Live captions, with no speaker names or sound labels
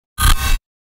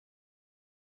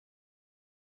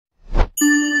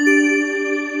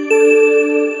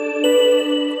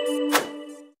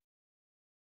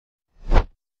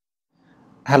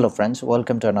Hello friends,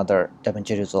 welcome to another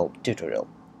DaVinci Resolve tutorial.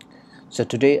 So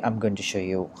today I'm going to show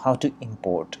you how to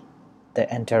import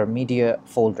the entire media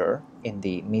folder in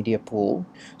the media pool.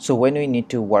 So when we need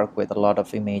to work with a lot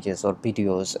of images or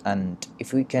videos, and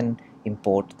if we can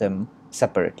import them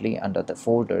separately under the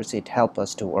folders, it helps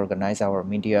us to organize our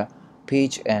media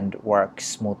page and work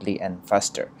smoothly and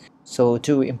faster. So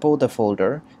to import the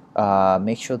folder,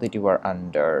 make sure that you are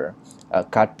under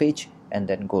card page and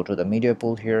then go to the media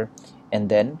pool here, and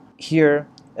then here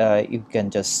you can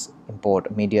just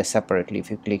import media separately. If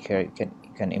you click here, you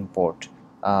can import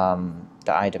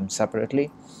the item separately,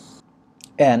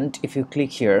 and if you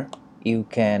click here you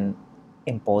can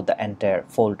import the entire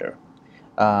folder.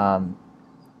 um,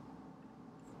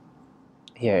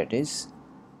 Here it is.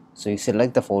 So you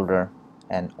select the folder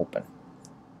and open,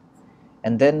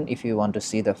 and then if you want to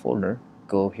see the folder,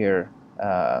 go here,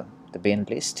 the bin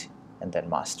list, and then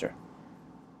master.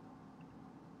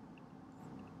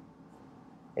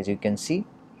 As you can see,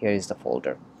 here is the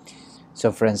folder.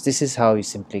 So friends, this is how you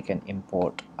simply can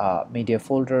import a media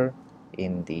folder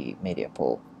in the media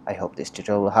pool. I hope this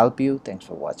tutorial will help you. Thanks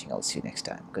for watching. I'll see you next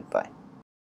time. Goodbye.